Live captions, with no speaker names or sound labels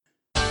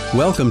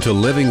Welcome to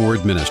Living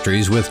Word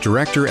Ministries with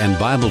director and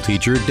Bible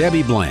teacher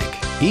Debbie Blank.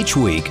 Each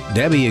week,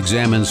 Debbie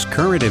examines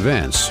current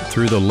events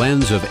through the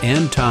lens of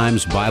end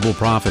times Bible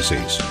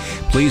prophecies.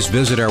 Please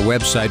visit our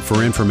website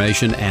for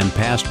information and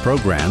past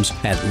programs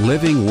at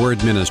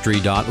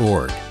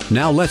livingwordministry.org.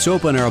 Now let's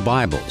open our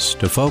Bibles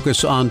to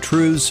focus on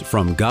truths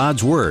from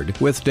God's Word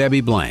with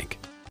Debbie Blank.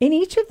 In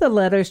each of the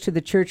letters to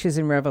the churches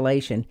in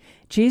Revelation,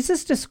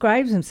 Jesus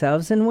describes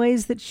himself in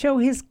ways that show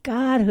his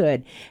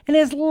godhood and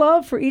his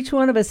love for each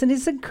one of us and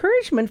his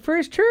encouragement for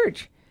his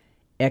church.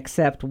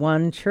 Except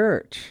one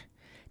church.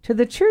 To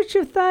the church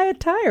of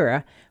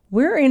Thyatira,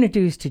 we're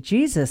introduced to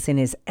Jesus in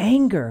his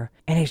anger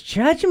and his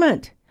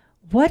judgment.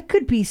 What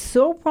could be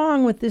so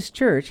wrong with this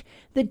church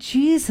that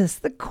Jesus,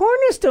 the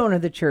cornerstone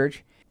of the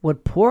church,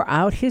 would pour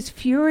out his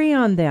fury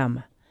on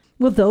them?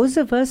 Will those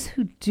of us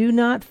who do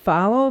not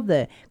follow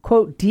the,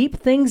 quote, deep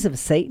things of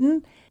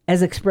Satan,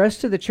 as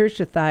expressed to the church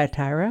of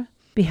Thyatira,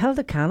 be held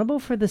accountable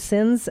for the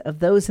sins of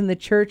those in the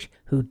church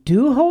who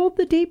do hold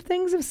the deep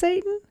things of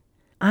Satan?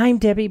 I'm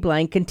Debbie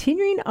Blank,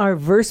 continuing our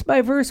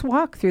verse-by-verse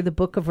walk through the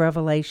book of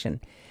Revelation.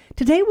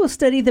 Today we'll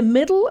study the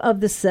middle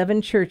of the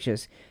 7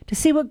 churches to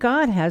see what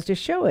God has to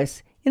show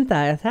us in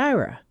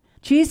Thyatira.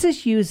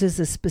 Jesus uses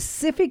a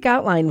specific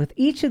outline with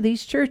each of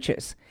these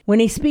churches when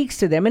he speaks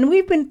to them, and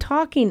we've been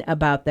talking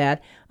about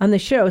that on the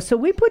show. So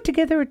we put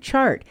together a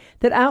chart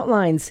that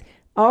outlines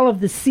all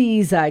of the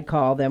C's, I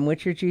call them,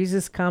 which are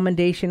Jesus'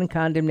 commendation and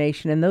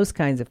condemnation and those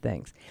kinds of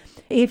things.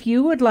 If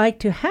you would like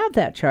to have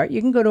that chart, you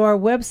can go to our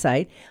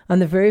website on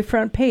the very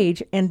front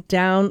page and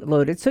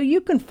download it so you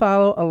can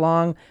follow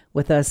along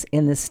with us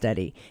in this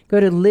study.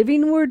 Go to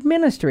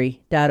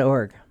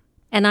livingwordministry.org.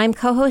 And I'm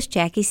co-host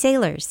Jackie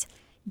Sailors.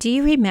 Do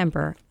you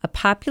remember a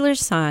popular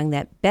song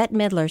that Bette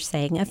Midler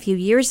sang a few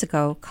years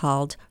ago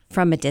called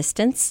From a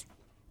Distance?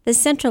 The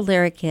central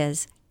lyric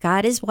is,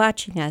 God is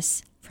watching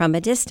us from a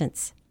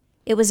distance.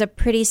 It was a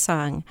pretty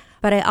song,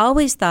 but I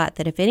always thought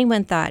that if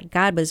anyone thought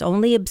God was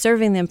only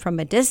observing them from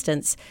a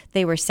distance,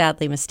 they were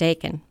sadly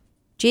mistaken.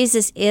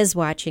 Jesus is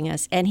watching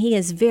us, and he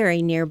is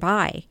very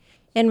nearby.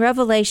 In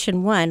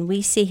Revelation 1,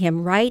 we see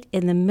him right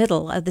in the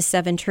middle of the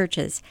 7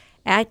 churches,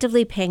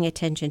 actively paying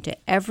attention to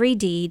every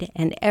deed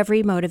and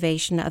every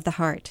motivation of the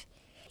heart.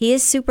 He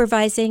is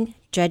supervising,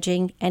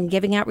 judging, and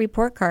giving out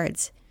report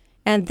cards.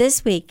 And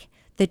this week,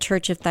 the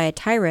church of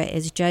Thyatira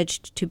is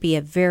judged to be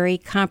a very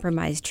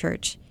compromised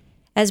church.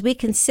 As we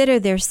consider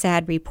their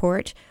sad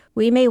report,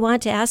 we may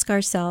want to ask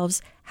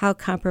ourselves, how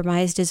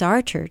compromised is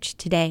our church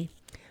today?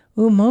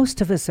 Well,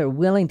 most of us are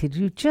willing to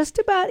do just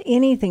about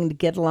anything to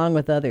get along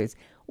with others.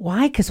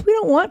 Why? Because we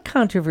don't want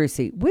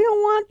controversy. We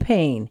don't want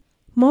pain.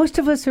 Most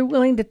of us are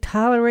willing to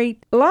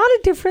tolerate a lot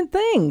of different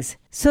things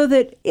so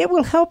that it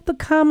will help the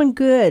common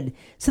good,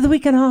 so that we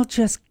can all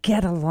just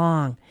get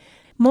along.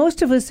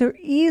 Most of us are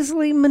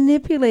easily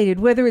manipulated,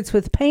 whether it's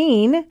with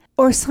pain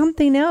or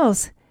something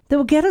else that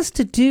will get us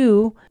to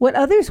do what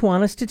others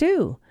want us to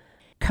do.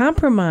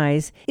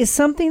 Compromise is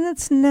something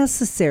that's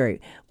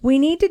necessary. We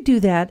need to do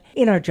that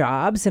in our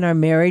jobs, in our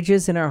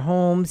marriages, in our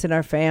homes, in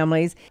our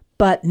families,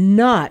 but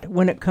not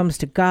when it comes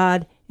to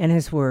God and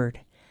his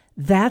word.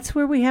 That's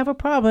where we have a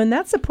problem, and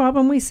that's the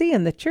problem we see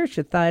in the church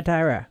at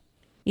Thyatira.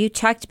 You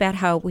talked about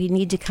how we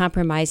need to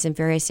compromise in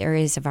various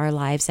areas of our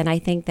lives, and I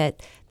think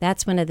that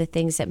that's one of the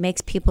things that makes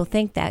people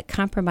think that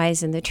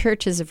compromise in the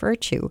church is a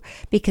virtue,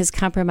 because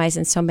compromise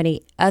in so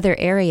many other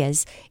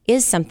areas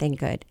is something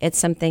good. It's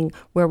something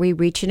where we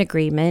reach an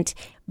agreement,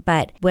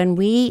 but when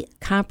we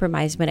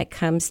compromise when it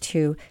comes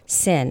to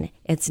sin,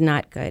 it's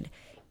not good.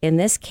 In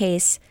this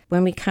case,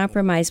 when we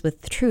compromise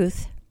with the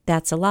truth,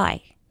 that's a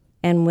lie.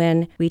 And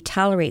when we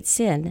tolerate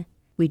sin,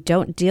 we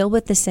don't deal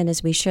with the sin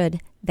as we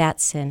should,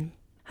 that's sin.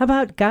 How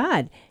about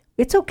God?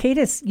 It's okay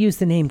to use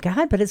the name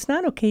God, but it's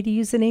not okay to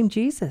use the name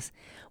Jesus.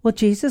 Well,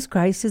 Jesus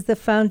Christ is the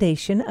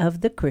foundation of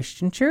the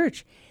Christian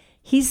church.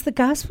 He's the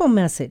gospel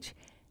message.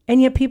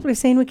 And yet people are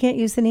saying we can't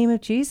use the name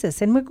of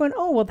Jesus. And we're going,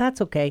 oh, well,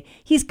 that's okay.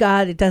 He's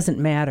God. It doesn't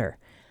matter.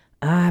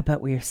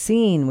 But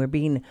we're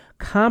being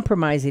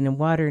compromising and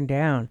watering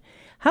down.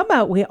 How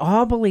about we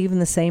all believe in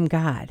the same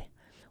God?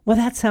 Well,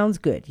 that sounds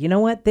good. You know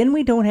what? Then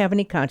we don't have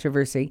any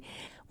controversy.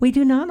 We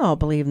do not all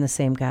believe in the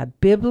same God.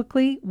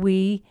 Biblically,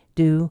 we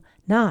do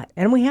not.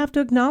 And we have to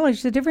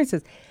acknowledge the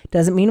differences.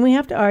 Doesn't mean we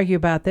have to argue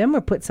about them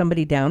or put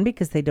somebody down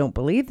because they don't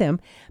believe them,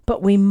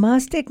 but we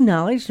must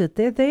acknowledge that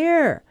they're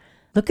there.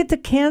 Look at the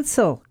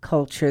cancel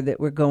culture that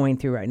we're going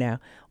through right now.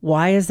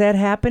 Why is that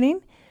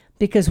happening?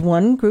 Because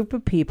one group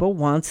of people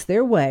wants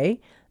their way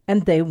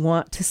and they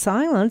want to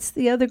silence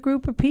the other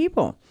group of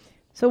people.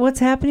 So what's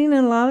happening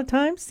a lot of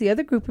times? The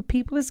other group of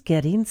people is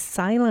getting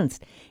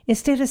silenced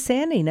instead of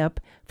standing up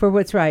for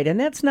what's right. And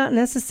that's not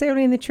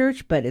necessarily in the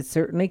church, but it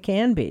certainly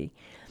can be.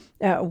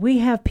 We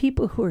have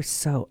people who are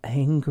so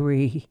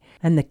angry,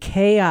 and the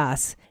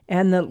chaos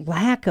and the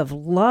lack of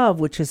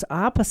love, which is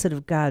opposite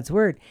of God's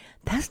word.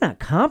 That's not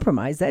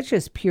compromise. That's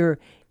just pure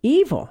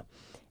evil.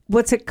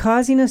 What's it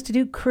causing us to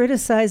do?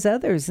 Criticize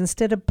others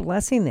instead of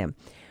blessing them.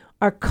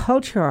 Our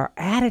culture, our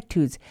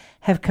attitudes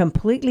have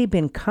completely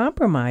been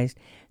compromised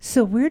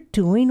So we're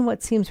doing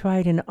what seems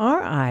right in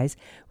our eyes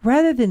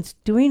rather than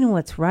doing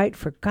what's right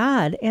for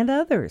God and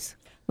others.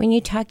 When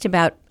you talked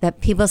about that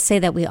people say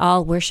that we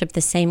all worship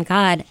the same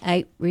God,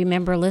 I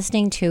remember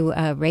listening to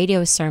a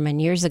radio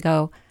sermon years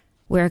ago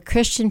where a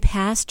Christian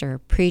pastor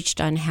preached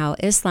on how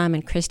Islam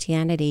and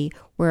Christianity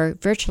were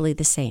virtually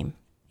the same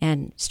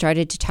and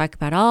started to talk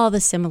about all the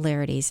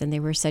similarities, and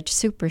they were such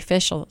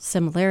superficial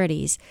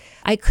similarities.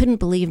 I couldn't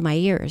believe my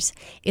ears.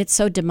 It's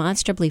so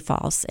demonstrably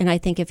false, and I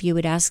think if you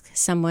would ask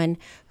someone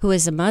who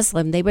is a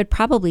Muslim, they would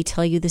probably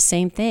tell you the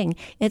same thing.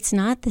 It's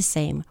not the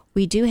same.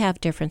 We do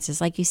have differences.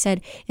 Like you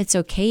said, it's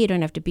okay. You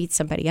don't have to beat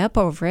somebody up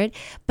over it,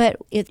 but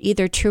it's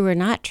either true or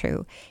not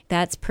true.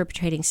 That's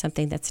perpetrating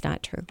something that's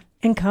not true.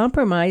 And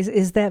compromise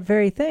is that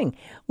very thing.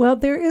 Well,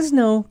 there is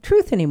no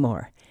truth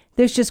anymore.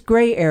 There's just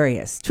gray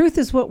areas. Truth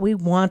is what we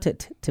want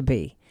it to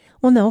be.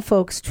 Well, no,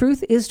 folks,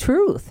 truth is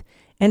truth.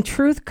 And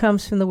truth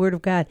comes from the Word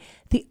of God.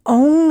 The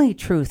only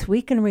truth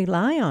we can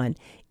rely on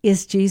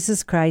is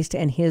Jesus Christ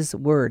and His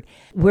Word.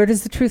 Where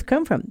does the truth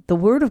come from? The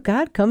Word of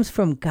God comes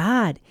from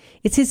God.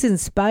 It's His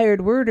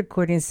inspired Word,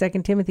 according to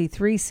 2 Timothy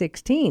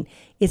 3:16.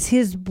 It's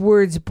His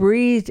words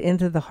breathed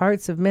into the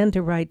hearts of men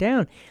to write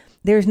down.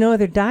 There's no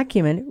other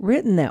document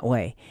written that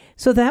way.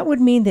 So that would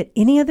mean that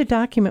any other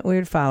document we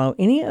would follow,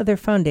 any other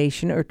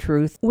foundation or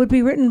truth, would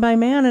be written by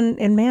man,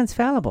 and man's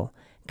fallible.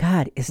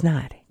 God is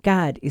not.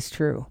 God is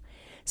true.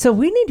 So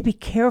we need to be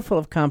careful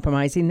of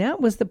compromising.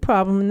 That was the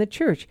problem in the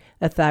church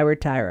of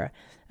Thyatira.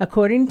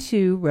 According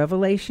to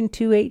Revelation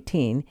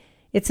 2:18,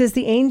 it says,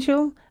 "The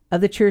angel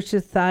of the church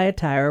of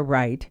Thyatira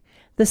write,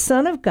 the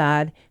Son of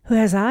God, who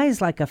has eyes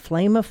like a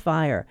flame of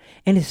fire,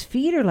 and his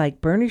feet are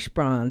like burnished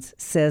bronze,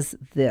 says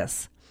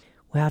this."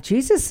 Well,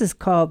 Jesus is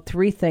called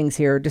three things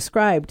here,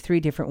 described three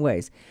different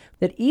ways.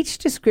 That each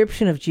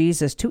description of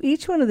Jesus to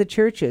each one of the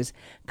churches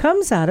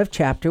comes out of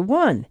chapter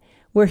 1,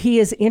 where he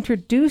is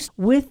introduced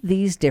with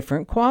these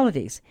different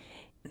qualities.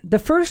 The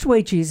first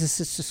way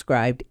Jesus is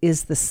described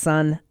is the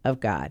Son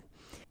of God.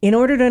 In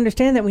order to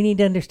understand that, we need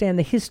to understand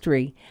the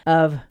history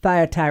of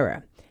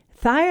Thyatira.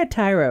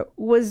 Thyatira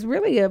was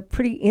really a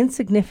pretty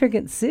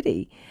insignificant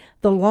city.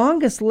 The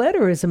longest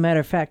letter, as a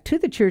matter of fact, to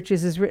the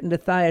churches is written to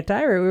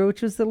Thyatira,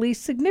 which was the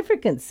least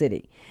significant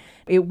city.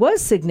 It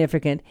was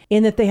significant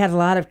in that they had a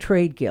lot of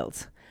trade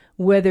guilds,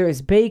 whether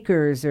it's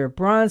bakers or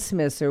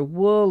bronzesmiths or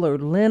wool or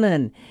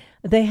linen.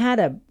 They had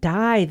a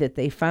dye that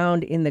they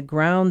found in the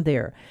ground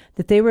there,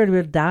 that they were able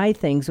to dye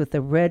things with a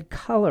red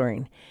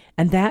coloring,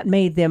 and that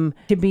made them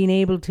to being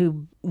able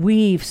to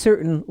weave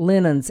certain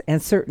linens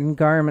and certain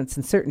garments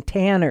and certain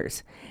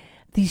tanners.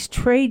 These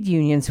trade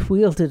unions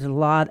wielded a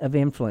lot of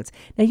influence.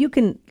 Now, you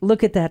can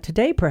look at that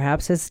today,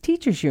 perhaps, as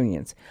teachers'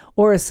 unions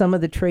or as some of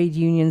the trade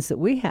unions that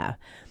we have.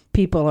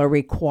 People are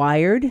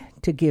required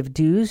to give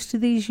dues to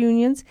these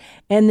unions,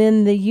 and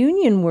then the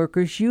union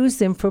workers use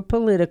them for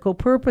political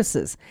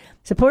purposes,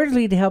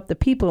 supposedly to help the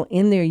people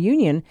in their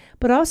union,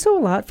 but also a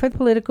lot for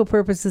political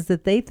purposes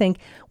that they think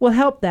will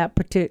help that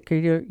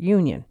particular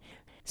union.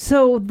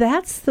 So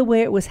that's the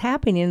way it was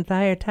happening in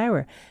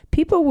Thyatira.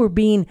 People were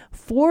being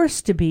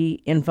forced to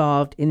be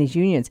involved in these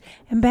unions.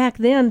 And back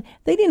then,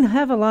 they didn't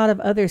have a lot of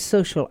other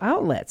social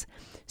outlets.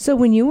 So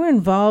when you were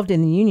involved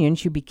in the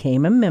unions, you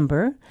became a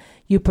member,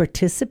 you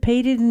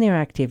participated in their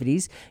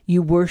activities,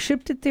 you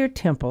worshipped at their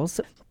temples.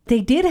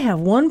 They did have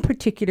one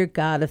particular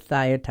god of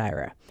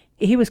Thyatira.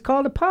 He was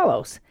called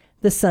Apollos,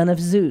 the son of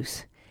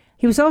Zeus.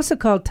 He was also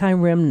called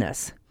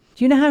Tyremnus.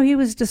 Do you know how he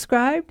was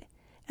described?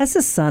 As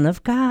the son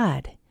of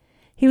God.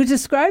 He was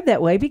described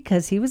that way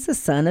because he was the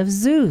son of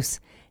Zeus,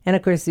 and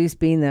of course Zeus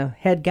being the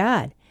head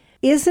god.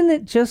 Isn't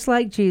it just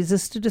like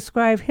Jesus to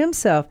describe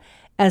himself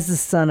as the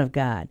Son of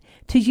God,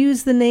 to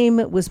use the name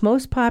that was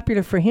most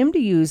popular for him to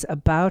use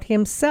about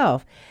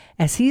himself,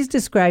 as he's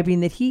describing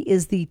that he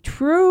is the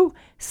true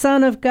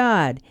Son of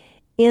God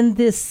in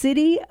this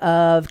city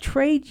of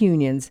trade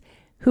unions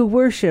who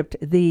worshipped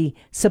the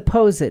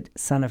supposed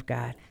Son of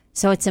God?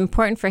 So it's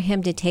important for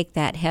him to take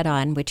that head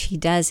on, which he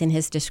does in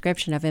his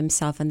description of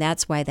himself, and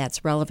that's why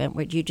that's relevant.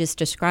 What you just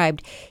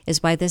described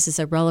is why this is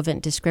a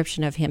relevant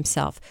description of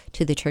himself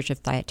to the church of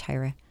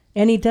Thyatira.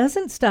 And he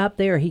doesn't stop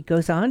there. He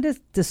goes on to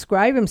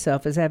describe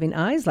himself as having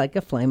eyes like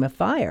a flame of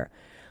fire.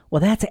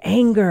 Well, that's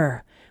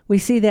anger. We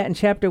see that in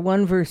chapter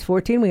 1, verse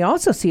 14. We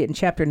also see it in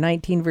chapter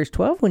 19, verse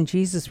 12, when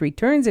Jesus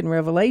returns in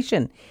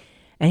Revelation.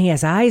 And he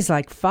has eyes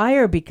like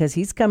fire because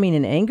he's coming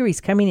in anger.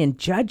 He's coming in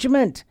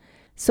judgment.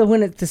 So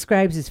when it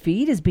describes his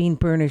feet as being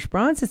burnished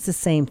bronze, it's the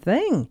same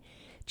thing.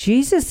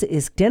 Jesus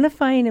is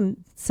identifying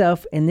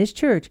himself in this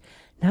church,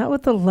 not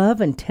with the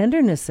love and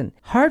tenderness and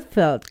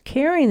heartfelt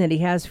caring that he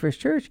has for his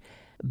church,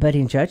 but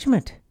in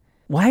judgment.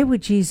 Why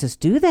would Jesus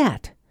do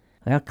that?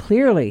 Well,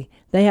 clearly,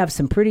 they have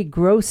some pretty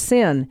gross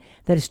sin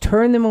that has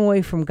turned them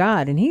away from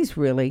God, and he's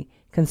really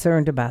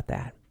concerned about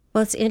that.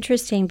 Well, it's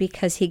interesting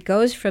because he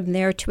goes from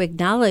there to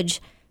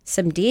acknowledge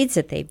some deeds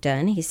that they've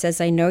done. He says,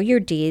 I know your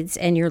deeds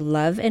and your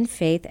love and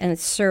faith and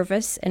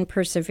service and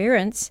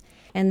perseverance,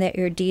 and that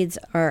your deeds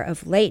are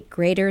of late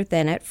greater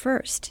than at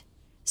first.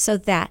 So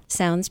that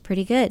sounds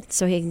pretty good.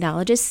 So he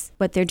acknowledges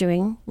what they're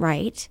doing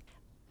right,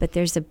 but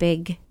there's a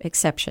big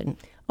exception.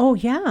 Oh,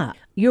 yeah.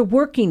 You're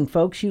working,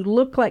 folks. You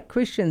look like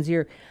Christians.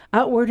 Your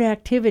outward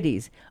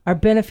activities are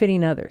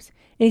benefiting others.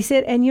 And he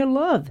said, and your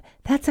love,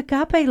 that's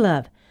agape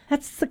love.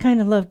 That's the kind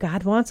of love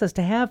God wants us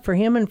to have for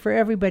him and for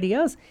everybody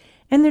else.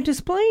 And they're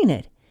displaying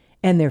it.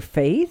 And their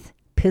faith,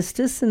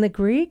 pistis in the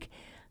Greek,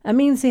 that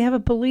means they have a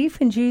belief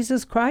in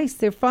Jesus Christ.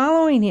 They're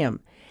following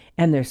him.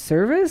 And their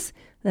service,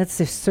 that's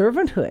their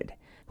servanthood.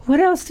 What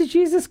else did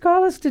Jesus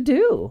call us to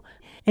do?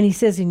 And he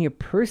says, in your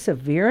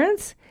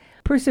perseverance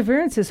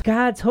is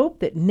God's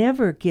hope that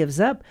never gives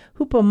up.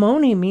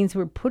 Hupomone means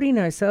we're putting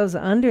ourselves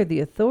under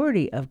the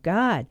authority of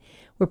God.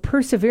 We're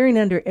persevering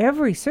under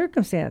every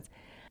circumstance.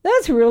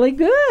 That's really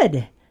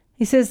good.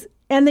 He says,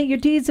 and that your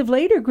deeds of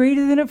late are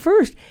greater than at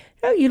first.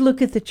 Now you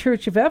look at the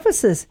church of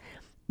Ephesus.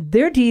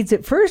 Their deeds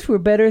at first were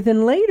better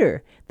than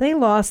later. They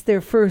lost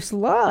their first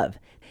love.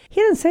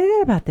 He didn't say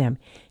that about them.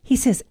 He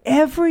says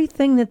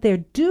everything that they're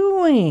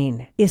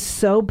doing is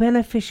so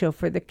beneficial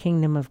for the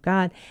kingdom of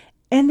God,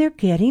 and they're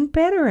getting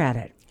better at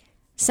it.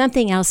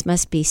 Something else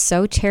must be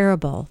so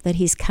terrible that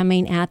he's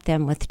coming at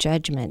them with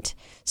judgment.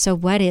 So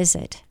what is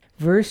it?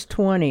 Verse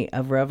 20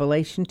 of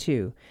Revelation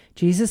 2,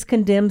 Jesus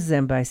condemns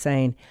them by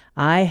saying,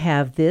 I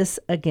have this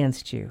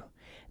against you,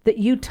 that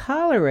you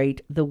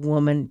tolerate the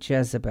woman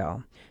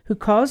Jezebel, who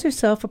calls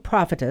herself a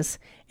prophetess,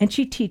 and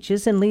she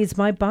teaches and leads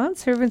my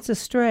bondservants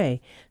astray,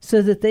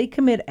 so that they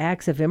commit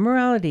acts of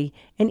immorality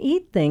and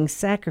eat things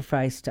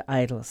sacrificed to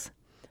idols.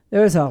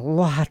 There is a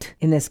lot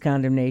in this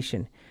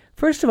condemnation.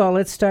 First of all,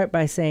 let's start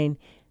by saying,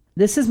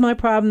 this is my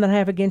problem that I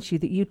have against you,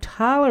 that you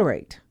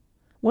tolerate.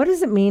 What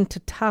does it mean to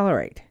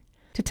tolerate?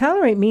 To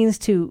tolerate means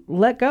to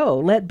let go,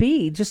 let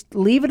be, just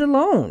leave it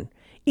alone.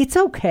 It's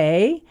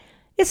okay.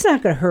 It's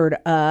not going to hurt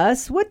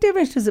us. What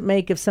difference does it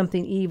make if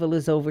something evil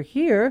is over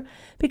here?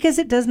 Because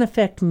it doesn't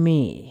affect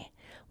me.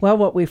 Well,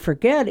 what we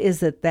forget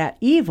is that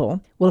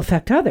evil will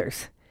affect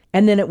others,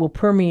 and then it will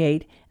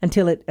permeate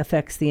until it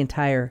affects the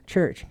entire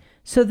church.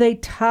 So they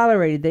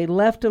tolerated, they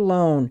left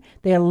alone,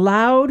 they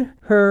allowed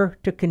her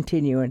to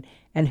continue.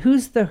 And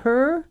who's the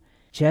her?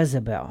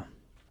 Jezebel.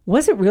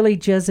 Was it really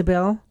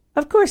Jezebel?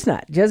 Of course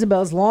not.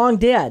 Jezebel's long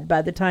dead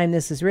by the time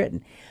this is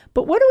written.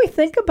 But what do we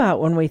think about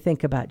when we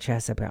think about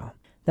Jezebel?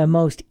 The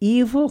most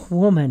evil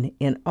woman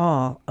in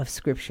all of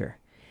Scripture.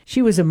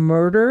 She was a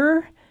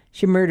murderer.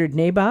 She murdered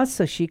Naboth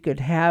so she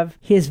could have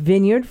his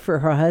vineyard for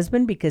her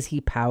husband because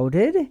he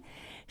pouted.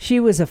 She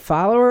was a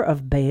follower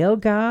of Baal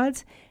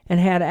gods and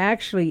had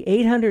actually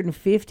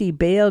 850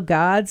 Baal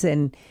gods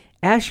and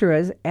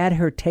Asherahs at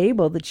her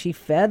table that she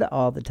fed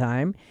all the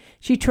time.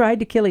 She tried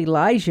to kill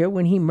Elijah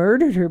when he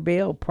murdered her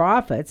Baal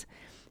prophets.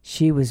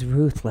 She was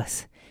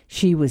ruthless.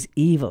 She was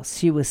evil.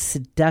 She was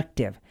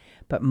seductive.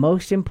 But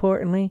most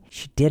importantly,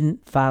 she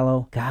didn't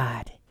follow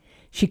God.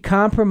 She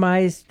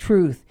compromised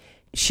truth.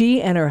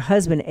 She and her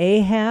husband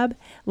Ahab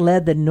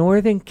led the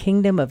northern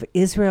kingdom of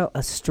Israel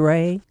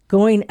astray,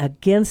 going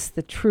against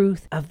the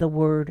truth of the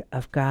word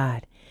of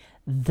God.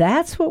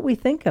 That's what we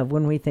think of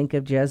when we think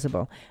of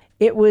Jezebel.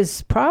 It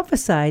was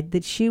prophesied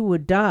that she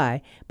would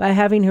die by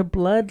having her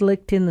blood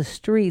licked in the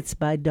streets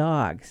by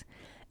dogs.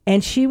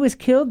 And she was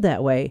killed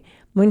that way.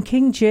 When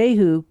King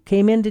Jehu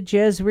came into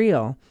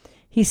Jezreel,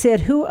 he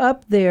said, who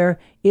up there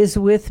is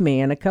with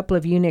me? And a couple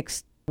of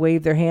eunuchs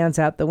waved their hands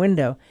out the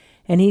window.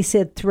 And he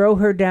said, throw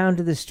her down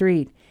to the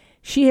street.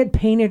 She had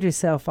painted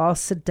herself all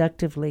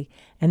seductively,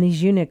 and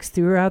these eunuchs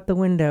threw her out the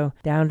window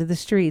down to the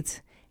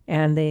streets,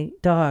 and the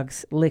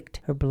dogs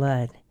licked her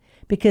blood.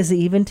 Because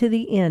even to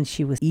the end,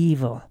 she was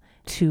evil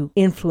to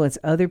influence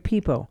other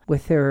people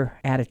with her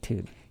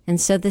attitude. And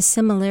so the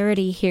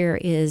similarity here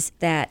is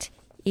that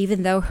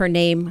even though her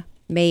name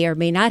may or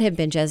may not have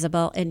been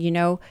Jezebel,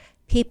 and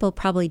people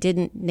probably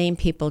didn't name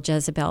people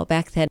Jezebel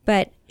back then,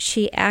 but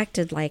she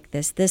acted like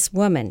this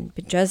woman,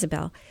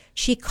 Jezebel.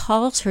 She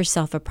calls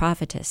herself a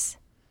prophetess.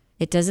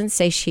 It doesn't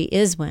say she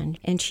is one,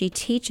 and she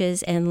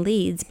teaches and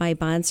leads my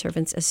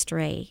bondservants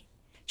astray.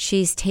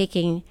 She's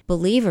taking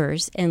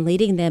believers and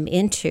leading them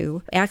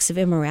into acts of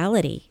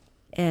immorality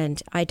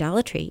and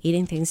idolatry,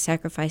 eating things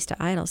sacrificed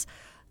to idols.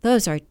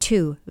 Those are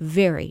two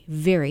very,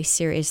 very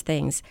serious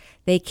things.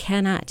 They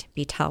cannot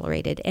be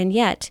tolerated. And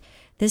yet,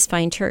 this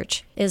fine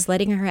church is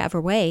letting her have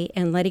her way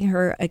and letting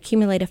her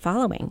accumulate a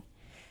following.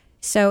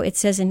 So it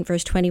says in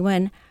verse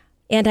 21,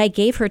 and I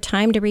gave her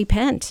time to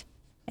repent,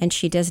 and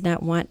she does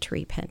not want to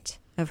repent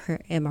of her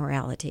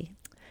immorality.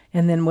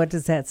 And then what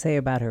does that say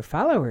about her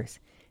followers?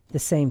 The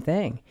same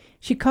thing.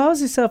 She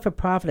calls herself a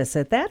prophetess.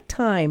 At that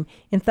time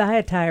in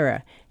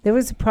Thyatira, there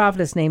was a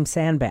prophetess named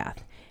Sanbath.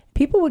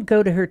 People would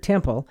go to her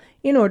temple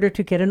in order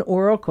to get an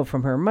oracle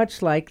from her,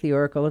 much like the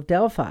oracle of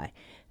Delphi.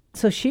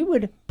 So she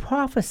would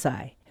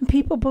prophesy, and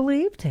people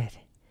believed it.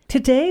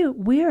 Today,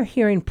 we are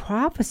hearing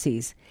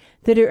prophecies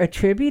that are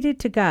attributed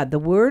to God. The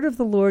word of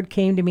the Lord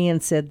came to me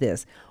and said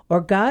this,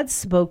 or God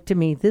spoke to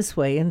me this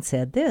way and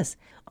said this.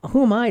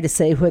 Who am I to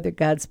say whether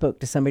God spoke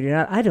to somebody or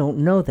not? I don't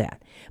know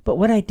that. But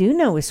what I do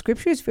know is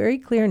Scripture is very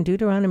clear in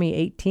Deuteronomy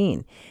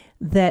 18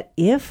 that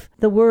if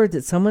the word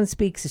that someone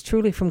speaks is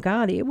truly from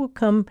God, it will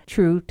come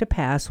true to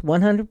pass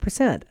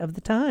 100% of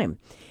the time.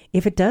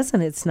 If it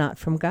doesn't, it's not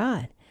from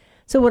God.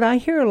 So what I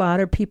hear a lot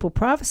are people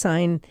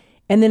prophesying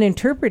and then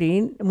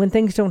interpreting when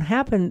things don't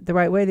happen the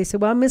right way. They say,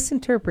 well, I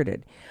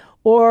misinterpreted.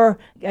 Or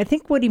I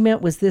think what he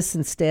meant was this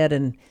instead,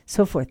 and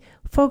so forth.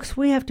 Folks,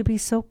 we have to be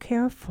so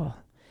careful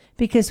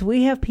because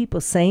we have people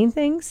saying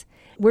things.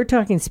 We're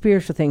talking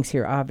spiritual things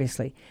here,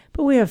 obviously,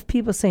 but we have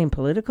people saying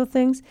political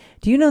things.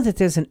 Do you know that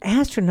there's an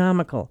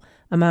astronomical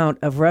amount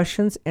of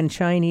Russians and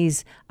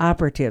Chinese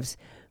operatives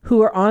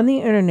who are on the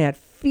internet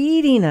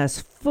feeding us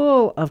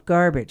full of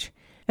garbage?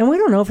 And we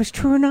don't know if it's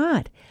true or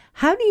not.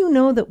 How do you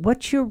know that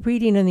what you're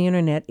reading on the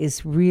internet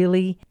is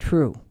really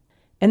true?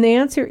 And the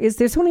answer is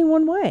there's only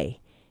one way.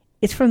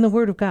 It's from the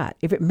Word of God.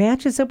 If it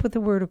matches up with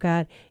the Word of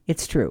God,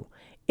 it's true.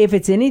 If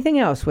it's anything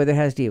else, whether it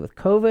has to do with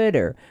COVID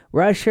or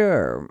Russia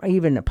or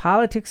even the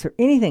politics or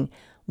anything,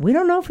 we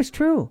don't know if it's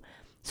true.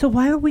 So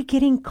why are we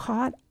getting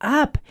caught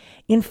up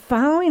in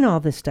following all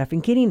this stuff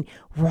and getting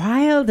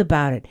riled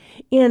about it,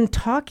 in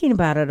talking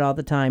about it all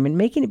the time and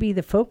making it be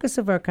the focus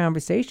of our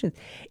conversations,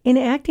 and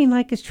acting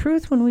like it's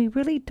truth when we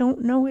really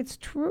don't know it's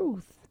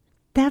truth?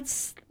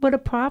 That's what a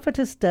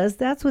prophetess does.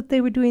 That's what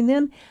they were doing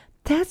then.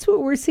 That's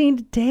what we're seeing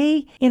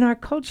today in our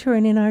culture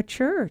and in our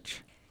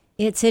church.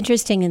 It's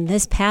interesting in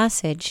this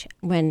passage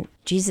when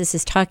Jesus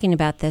is talking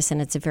about this,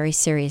 and it's a very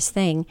serious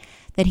thing,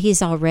 that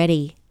he's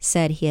already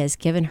said he has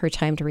given her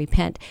time to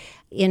repent.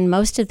 In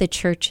most of the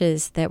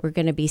churches that we're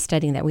going to be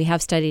studying, that we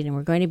have studied and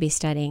we're going to be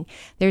studying,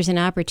 there's an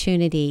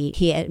opportunity.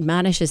 He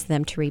admonishes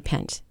them to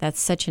repent. That's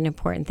such an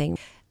important thing.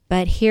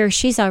 But here,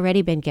 she's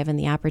already been given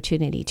the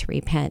opportunity to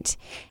repent,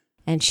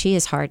 and she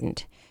is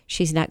hardened.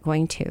 She's not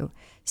going to.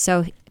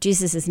 So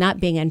Jesus is not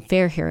being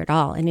unfair here at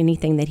all in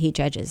anything that he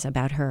judges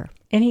about her.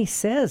 And he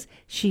says,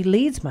 she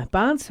leads my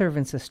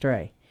bondservants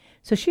astray.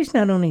 So she's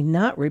not only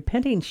not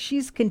repenting,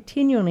 she's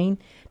continuing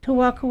to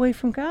walk away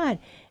from God.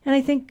 And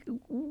I think,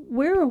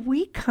 where are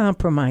we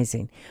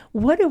compromising?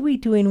 What are we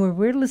doing where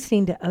we're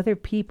listening to other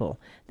people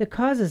that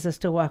causes us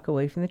to walk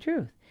away from the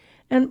truth?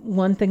 And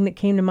one thing that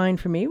came to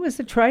mind for me was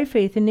the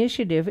Tri-Faith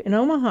Initiative in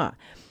Omaha.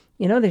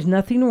 You know, there's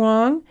nothing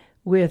wrong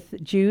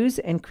with Jews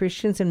and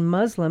Christians and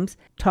Muslims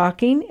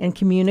talking and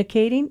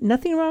communicating.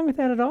 Nothing wrong with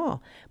that at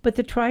all. But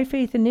the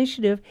Tri-Faith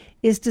Initiative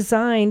is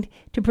designed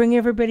to bring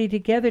everybody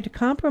together to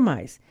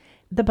compromise.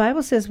 The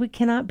Bible says we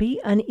cannot be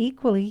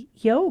unequally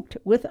yoked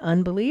with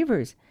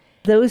unbelievers.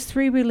 Those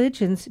three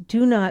religions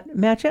do not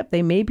match up.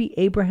 They may be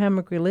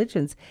Abrahamic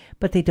religions,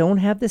 but they don't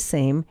have the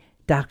same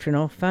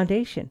doctrinal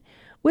foundation.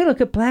 We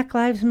look at Black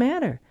Lives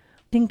Matter.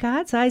 In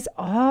God's eyes,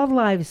 all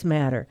lives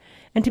matter.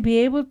 And to be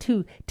able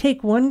to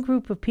take one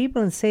group of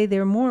people and say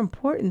they're more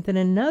important than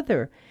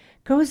another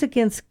goes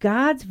against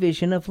God's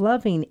vision of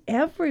loving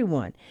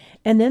everyone.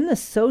 And then the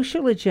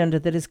social agenda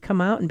that has come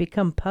out and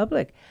become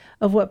public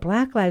of what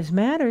Black Lives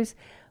Matters,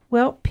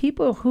 well,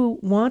 people who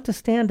want to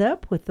stand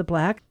up with the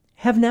black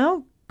have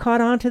now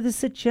caught on to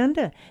this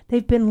agenda.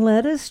 They've been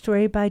led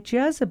astray by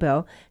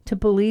Jezebel to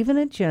believe an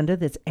agenda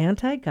that's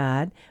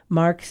anti-God,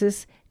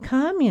 Marxist,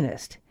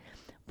 communist.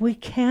 We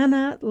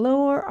cannot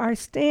lower our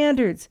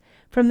standards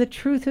from the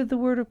truth of the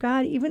Word of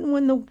God, even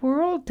when the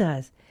world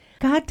does.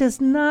 God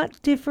does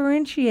not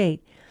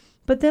differentiate.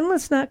 But then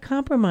let's not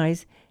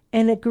compromise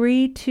and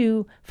agree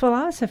to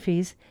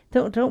philosophies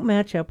that don't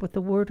match up with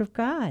the Word of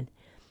God.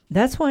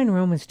 That's why in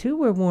Romans 2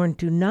 we're warned,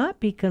 do not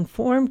be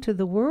conformed to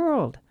the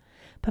world,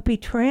 but be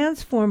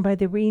transformed by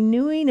the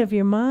renewing of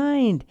your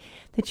mind,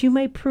 that you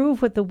may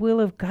prove what the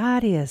will of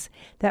God is,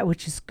 that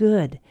which is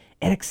good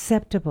and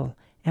acceptable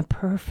and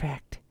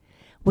perfect.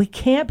 We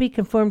can't be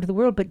conformed to the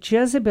world, but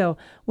Jezebel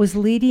was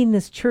leading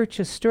this church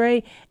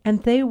astray,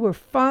 and they were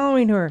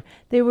following her.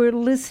 They were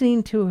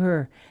listening to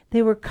her.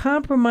 They were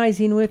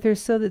compromising with her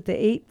so that they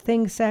ate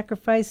things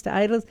sacrificed to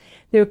idols.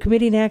 They were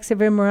committing acts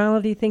of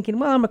immorality, thinking,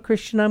 well, I'm a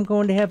Christian, I'm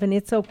going to heaven,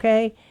 it's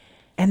okay.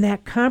 And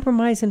that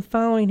compromise and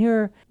following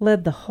her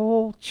led the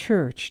whole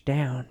church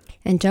down.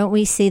 And don't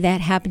we see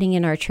that happening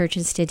in our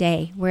churches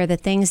today, where the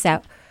things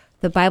that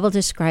the Bible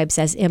describes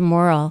as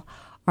immoral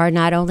are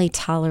not only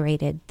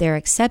tolerated, they're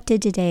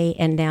accepted today,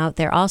 and now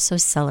they're also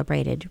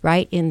celebrated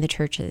right in the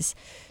churches.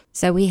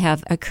 So we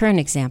have a current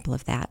example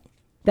of that.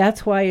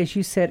 That's why, as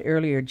you said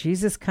earlier,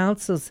 Jesus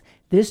counsels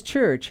this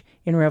church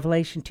in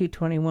Revelation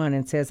 2:21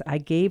 and says, I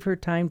gave her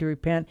time to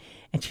repent,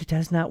 and she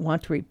does not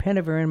want to repent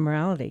of her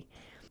immorality.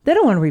 They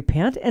don't want to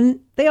repent,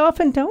 and they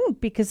often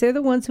don't, because they're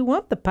the ones who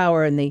want the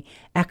power and the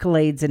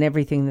accolades and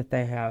everything that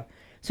they have.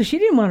 So she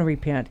didn't want to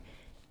repent.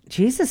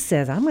 Jesus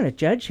says, I'm going to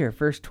judge her.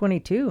 Verse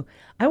 22,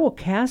 I will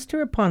cast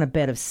her upon a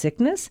bed of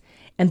sickness,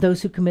 and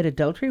those who commit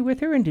adultery with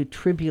her into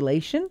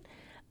tribulation,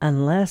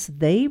 unless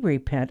they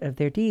repent of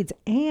their deeds.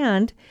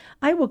 And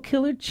I will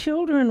kill her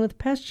children with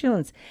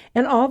pestilence.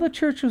 And all the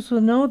churches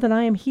will know that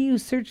I am he who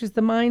searches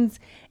the minds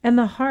and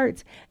the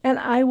hearts, and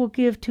I will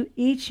give to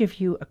each of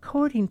you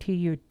according to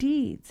your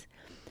deeds.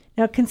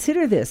 Now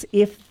consider this.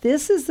 If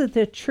this is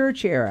the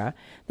church era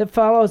that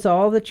follows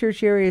all the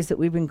church areas that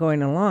we've been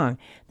going along,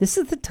 this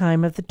is the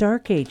time of the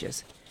Dark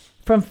Ages.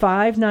 from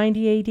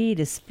 590 AD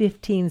to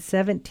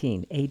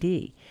 1517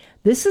 AD.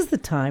 This is the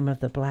time of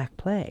the Black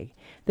Plague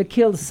that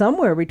killed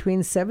somewhere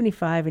between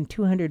 75 and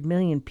 200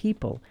 million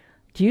people.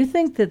 Do you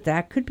think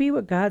that could be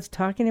what God's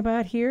talking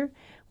about here,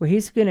 where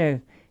he's going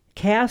to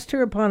cast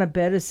her upon a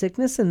bed of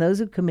sickness and those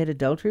who commit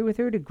adultery with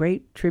her to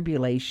great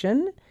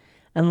tribulation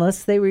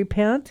unless they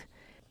repent?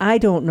 I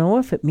don't know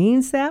if it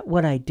means that.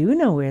 What I do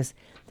know is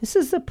this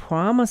is the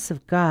promise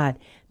of God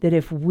that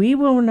if we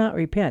will not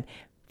repent,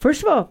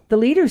 first of all, the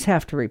leaders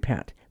have to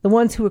repent, the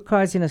ones who are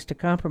causing us to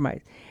compromise.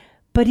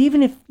 But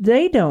even if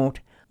they don't,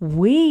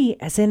 we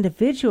as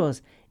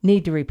individuals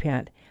need to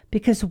repent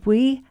because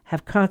we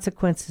have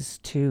consequences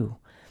too.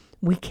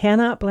 We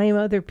cannot blame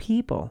other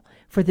people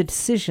for the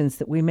decisions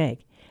that we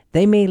make.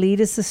 They may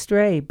lead us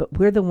astray, but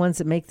we're the ones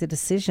that make the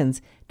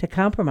decisions to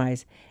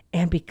compromise.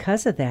 And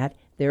because of that,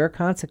 there are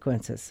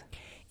consequences.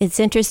 It's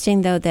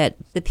interesting, though, that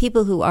the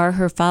people who are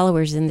her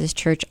followers in this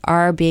church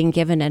are being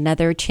given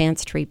another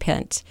chance to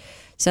repent.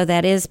 So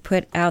that is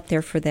put out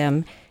there for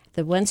them.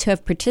 The ones who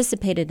have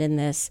participated in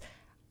this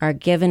are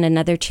given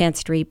another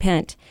chance to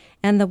repent.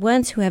 And the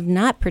ones who have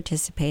not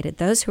participated,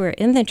 those who are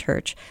in the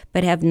church,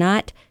 but have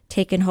not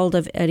taken hold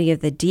of any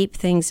of the deep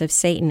things of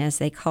Satan, as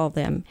they call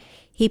them,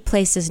 he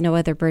places no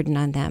other burden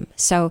on them.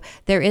 So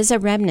there is a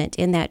remnant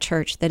in that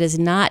church that is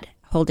not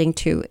holding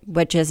to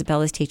what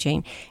Jezebel is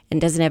teaching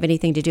and doesn't have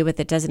anything to do with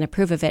it, doesn't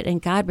approve of it.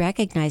 And God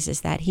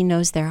recognizes that. He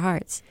knows their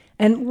hearts.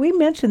 And we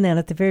mentioned that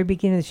at the very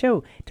beginning of the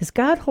show. Does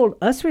God hold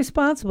us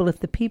responsible if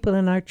the people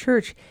in our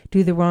church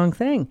do the wrong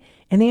thing?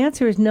 And the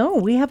answer is no.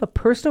 We have a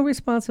personal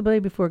responsibility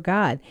before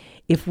God.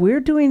 If we're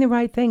doing the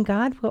right thing,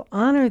 God will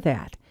honor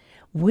that.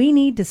 We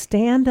need to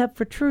stand up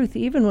for truth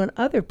even when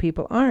other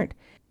people aren't.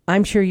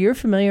 I'm sure you're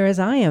familiar, as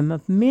I am,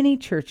 of many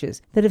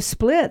churches that have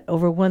split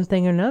over one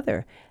thing or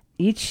another.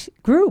 Each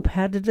group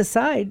had to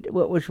decide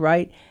what was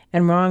right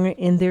and wrong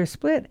in their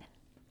split,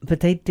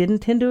 but they didn't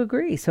tend to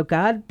agree. So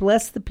God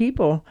blessed the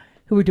people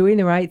who were doing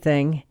the right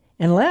thing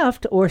and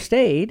left or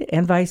stayed,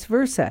 and vice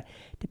versa,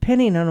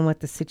 depending on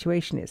what the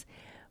situation is.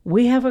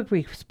 We have a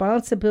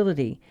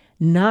responsibility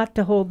not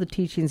to hold the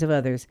teachings of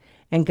others,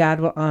 and God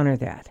will honor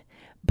that.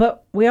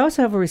 But we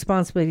also have a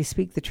responsibility to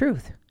speak the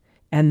truth,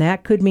 and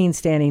that could mean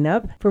standing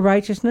up for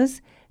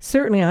righteousness.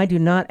 Certainly, I do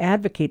not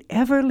advocate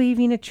ever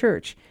leaving a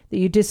church that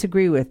you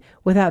disagree with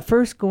without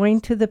first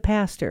going to the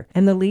pastor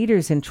and the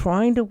leaders and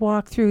trying to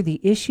walk through the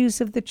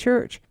issues of the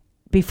church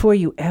before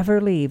you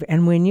ever leave.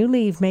 And when you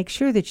leave, make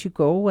sure that you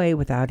go away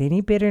without any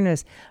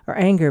bitterness or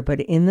anger,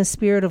 but in the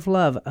spirit of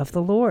love of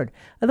the Lord.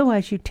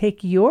 Otherwise, you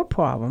take your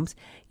problems,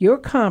 your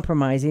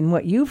compromising,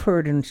 what you've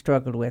heard and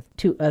struggled with,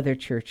 to other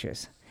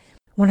churches.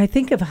 When I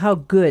think of how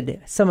good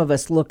some of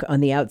us look on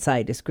the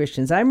outside as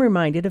Christians, I'm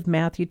reminded of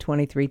Matthew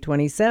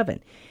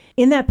 23:27.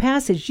 In that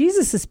passage,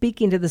 Jesus is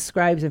speaking to the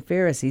scribes and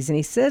Pharisees, and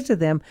he says to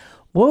them,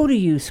 "Woe to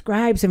you,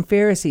 scribes and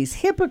Pharisees,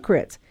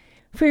 hypocrites!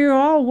 For you're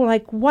all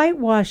like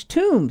whitewashed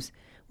tombs,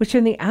 which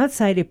on the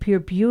outside appear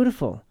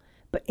beautiful,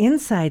 but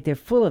inside they're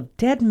full of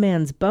dead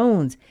men's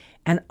bones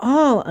and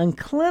all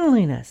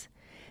uncleanliness."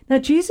 Now,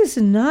 Jesus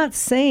is not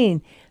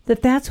saying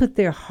that that's what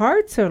their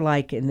hearts are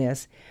like in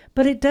this,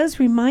 but it does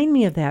remind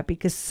me of that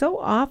because so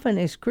often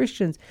as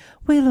Christians,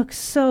 we look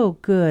so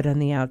good on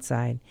the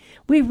outside.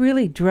 We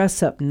really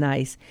dress up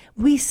nice.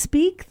 We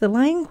speak the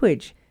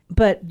language,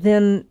 but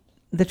then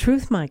the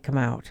truth might come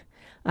out.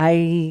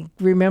 I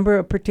remember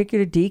a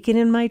particular deacon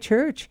in my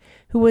church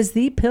who was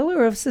the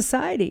pillar of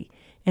society,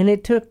 and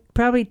it took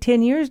probably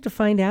 10 years to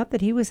find out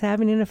that he was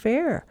having an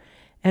affair,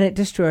 and it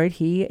destroyed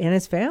he and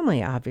his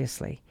family,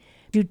 obviously.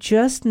 You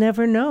just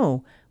never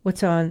know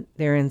what's on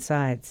their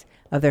insides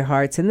of their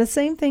hearts. And the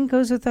same thing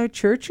goes with our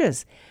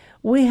churches.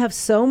 We have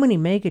so many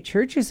mega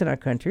churches in our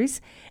countries,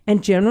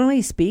 and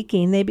generally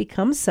speaking, they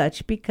become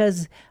such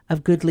because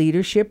of good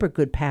leadership or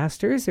good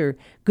pastors or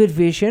good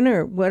vision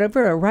or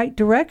whatever, a right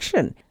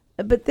direction.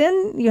 But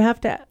then you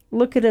have to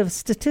look at a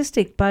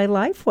statistic by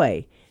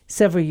Lifeway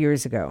several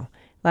years ago.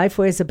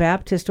 Lifeway is a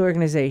Baptist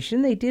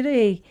organization. They did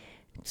a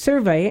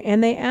survey,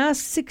 and they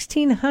asked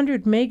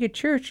 1,600 mega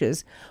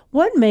churches,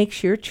 what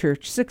makes your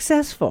church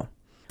successful?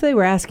 If they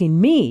were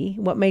asking me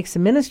what makes a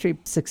ministry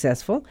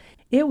successful,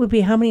 it would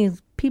be how many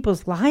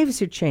people's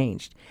lives are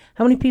changed,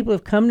 how many people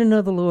have come to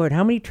know the Lord,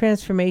 how many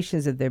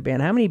transformations have there been,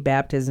 how many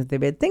baptisms have there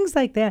been, things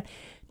like that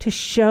to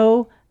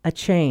show a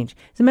change.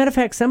 As a matter of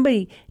fact,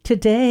 somebody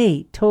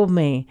today told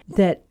me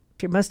that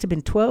it must have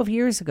been 12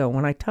 years ago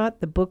when I taught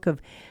the book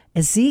of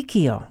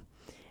Ezekiel,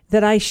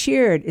 that I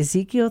shared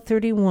Ezekiel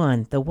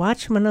 31, the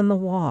watchman on the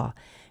wall.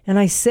 And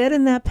I said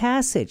in that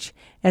passage,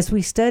 as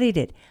we studied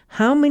it,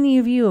 how many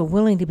of you are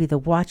willing to be the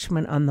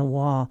watchman on the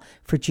wall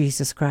for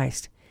Jesus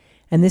Christ?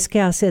 And this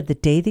gal said, the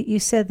day that you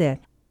said that,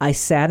 I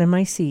sat in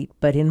my seat,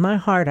 but in my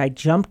heart I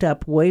jumped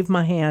up, waved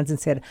my hands, and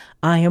said,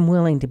 I am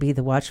willing to be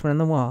the watchman on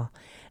the wall.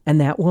 And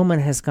that woman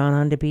has gone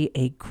on to be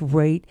a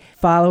great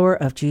follower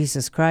of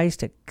Jesus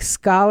Christ, a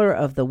scholar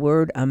of the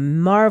Word, a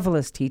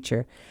marvelous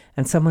teacher,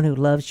 and someone who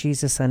loves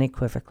Jesus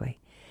unequivocally.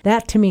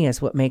 That, to me,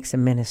 is what makes a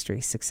ministry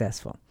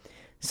successful.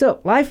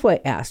 So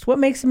Lifeway asked, what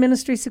makes a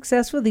ministry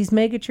successful, these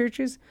mega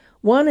churches?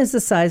 1 is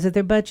the size of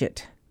their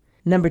budget.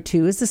 Number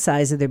 2 is the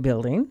size of their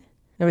building.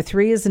 Number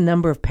 3 is the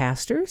number of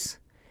pastors.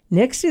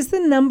 Next is the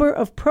number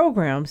of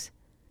programs.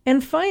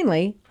 And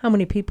finally, how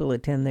many people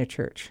attend their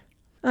church.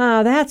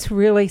 That's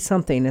really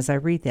something as I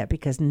read that,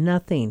 because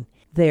nothing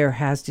there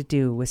has to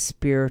do with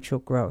spiritual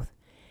growth.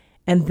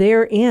 And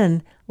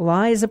therein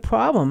lies a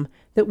problem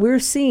that we're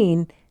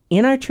seeing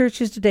in our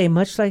churches today,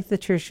 much like the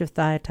church of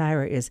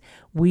Thyatira, is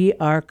we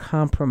are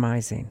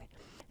compromising.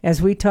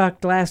 As we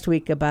talked last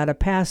week about a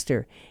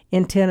pastor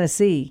in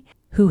Tennessee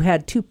who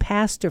had 2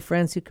 pastor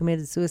friends who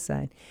committed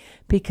suicide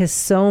because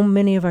so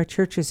many of our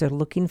churches are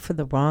looking for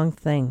the wrong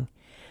thing.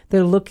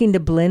 They're looking to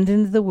blend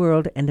into the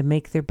world and to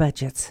make their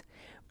budgets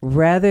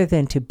rather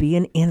than to be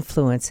an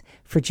influence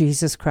for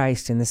Jesus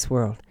Christ in this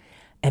world.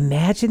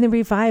 Imagine the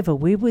revival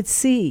we would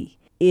see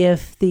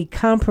if the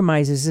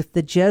compromisers, if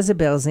the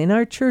Jezebels in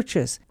our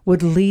churches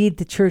would lead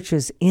the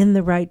churches in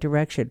the right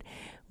direction,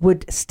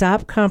 would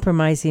stop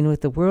compromising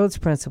with the world's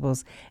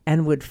principles,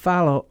 and would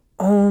follow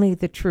only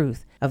the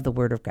truth of the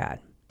Word of God.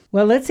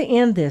 Well, let's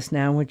end this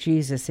now with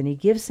Jesus, and he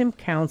gives him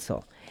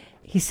counsel.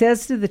 He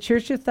says to the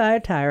church of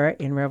Thyatira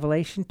in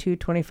Revelation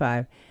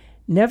 2:25,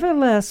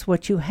 nevertheless,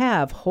 what you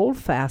have, hold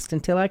fast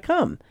until I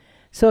come.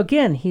 So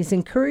again, he's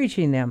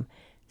encouraging them,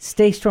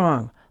 stay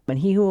strong. And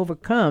he who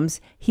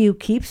overcomes, he who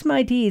keeps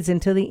my deeds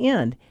until the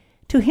end,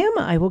 to him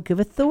I will give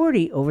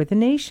authority over the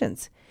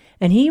nations.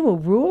 And he will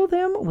rule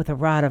them with a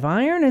rod of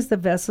iron, as the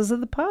vessels of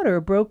the potter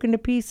are broken to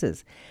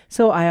pieces.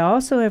 So I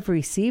also have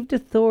received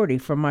authority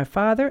from my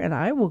Father, and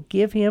I will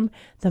give him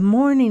the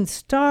morning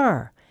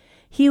star.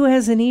 He who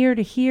has an ear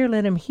to hear,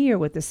 let him hear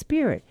what the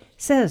Spirit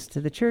says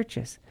to the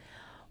churches.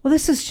 Well,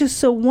 this is just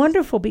so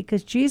wonderful,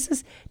 because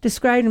Jesus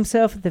described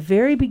himself at the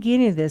very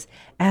beginning of this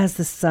as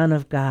the Son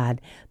of God,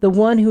 the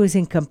one who is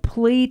in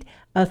complete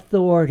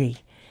authority.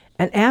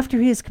 And after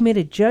he has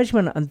committed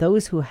judgment on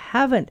those who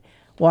haven't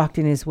walked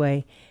in his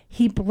way,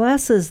 he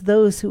blesses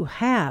those who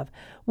have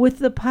with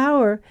the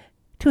power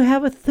to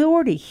have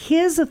authority,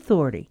 his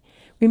authority.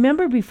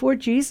 Remember, before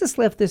Jesus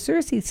left this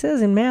earth, he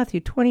says in Matthew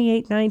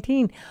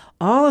 28:19,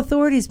 all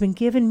authority has been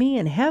given me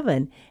in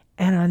heaven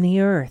and on the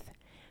earth.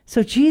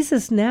 So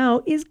Jesus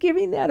now is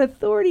giving that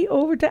authority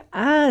over to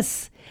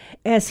us.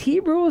 As he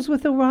rules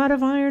with a rod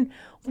of iron,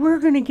 we're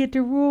going to get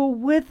to rule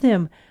with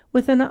him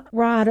with a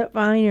rod of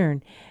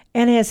iron.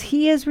 And as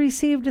he has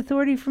received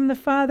authority from the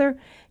Father,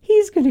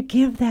 he's going to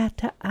give that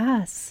to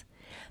us.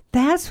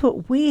 That's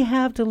what we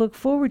have to look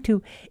forward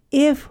to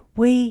if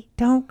we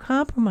don't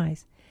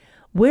compromise.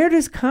 Where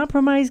does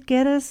compromise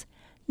get us?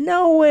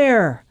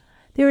 Nowhere.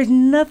 There is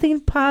nothing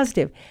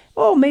positive.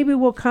 Oh, maybe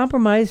we'll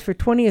compromise for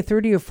 20 or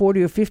 30 or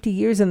 40 or 50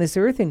 years on this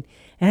earth and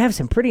have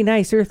some pretty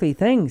nice earthly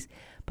things.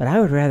 But I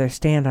would rather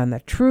stand on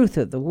the truth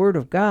of the Word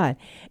of God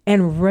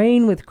and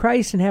reign with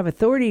Christ and have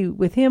authority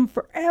with him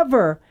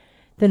forever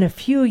than a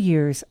few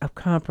years of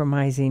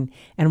compromising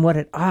and what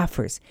it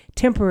offers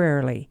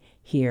temporarily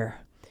here.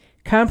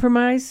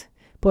 Compromise?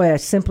 Boy,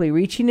 that's simply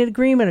reaching an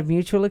agreement of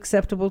mutual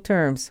acceptable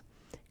terms.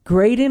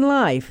 Great in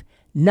life,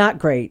 not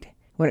great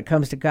when it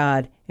comes to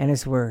God and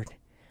his Word.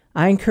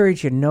 I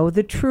encourage you to know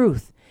the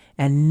truth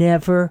and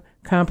never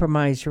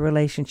compromise your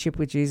relationship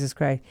with Jesus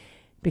Christ,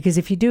 because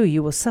if you do,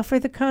 you will suffer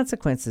the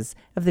consequences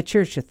of the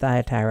church of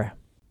Thyatira.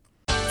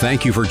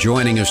 Thank you for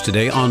joining us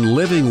today on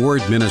Living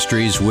Word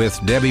Ministries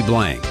with Debbie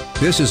Blank.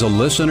 This is a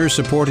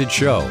listener-supported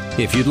show.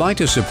 If you'd like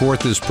to support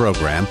this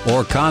program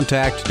or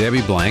contact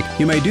Debbie Blank,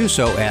 you may do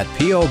so at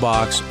P.O.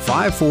 Box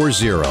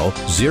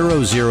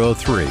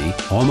 540003,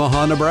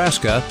 Omaha,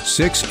 Nebraska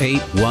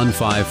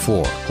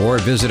 68154, or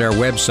visit our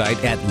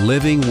website at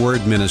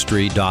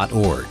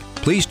livingwordministry.org.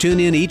 Please tune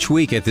in each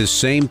week at this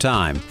same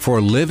time for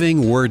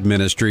Living Word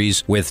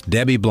Ministries with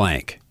Debbie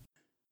Blank.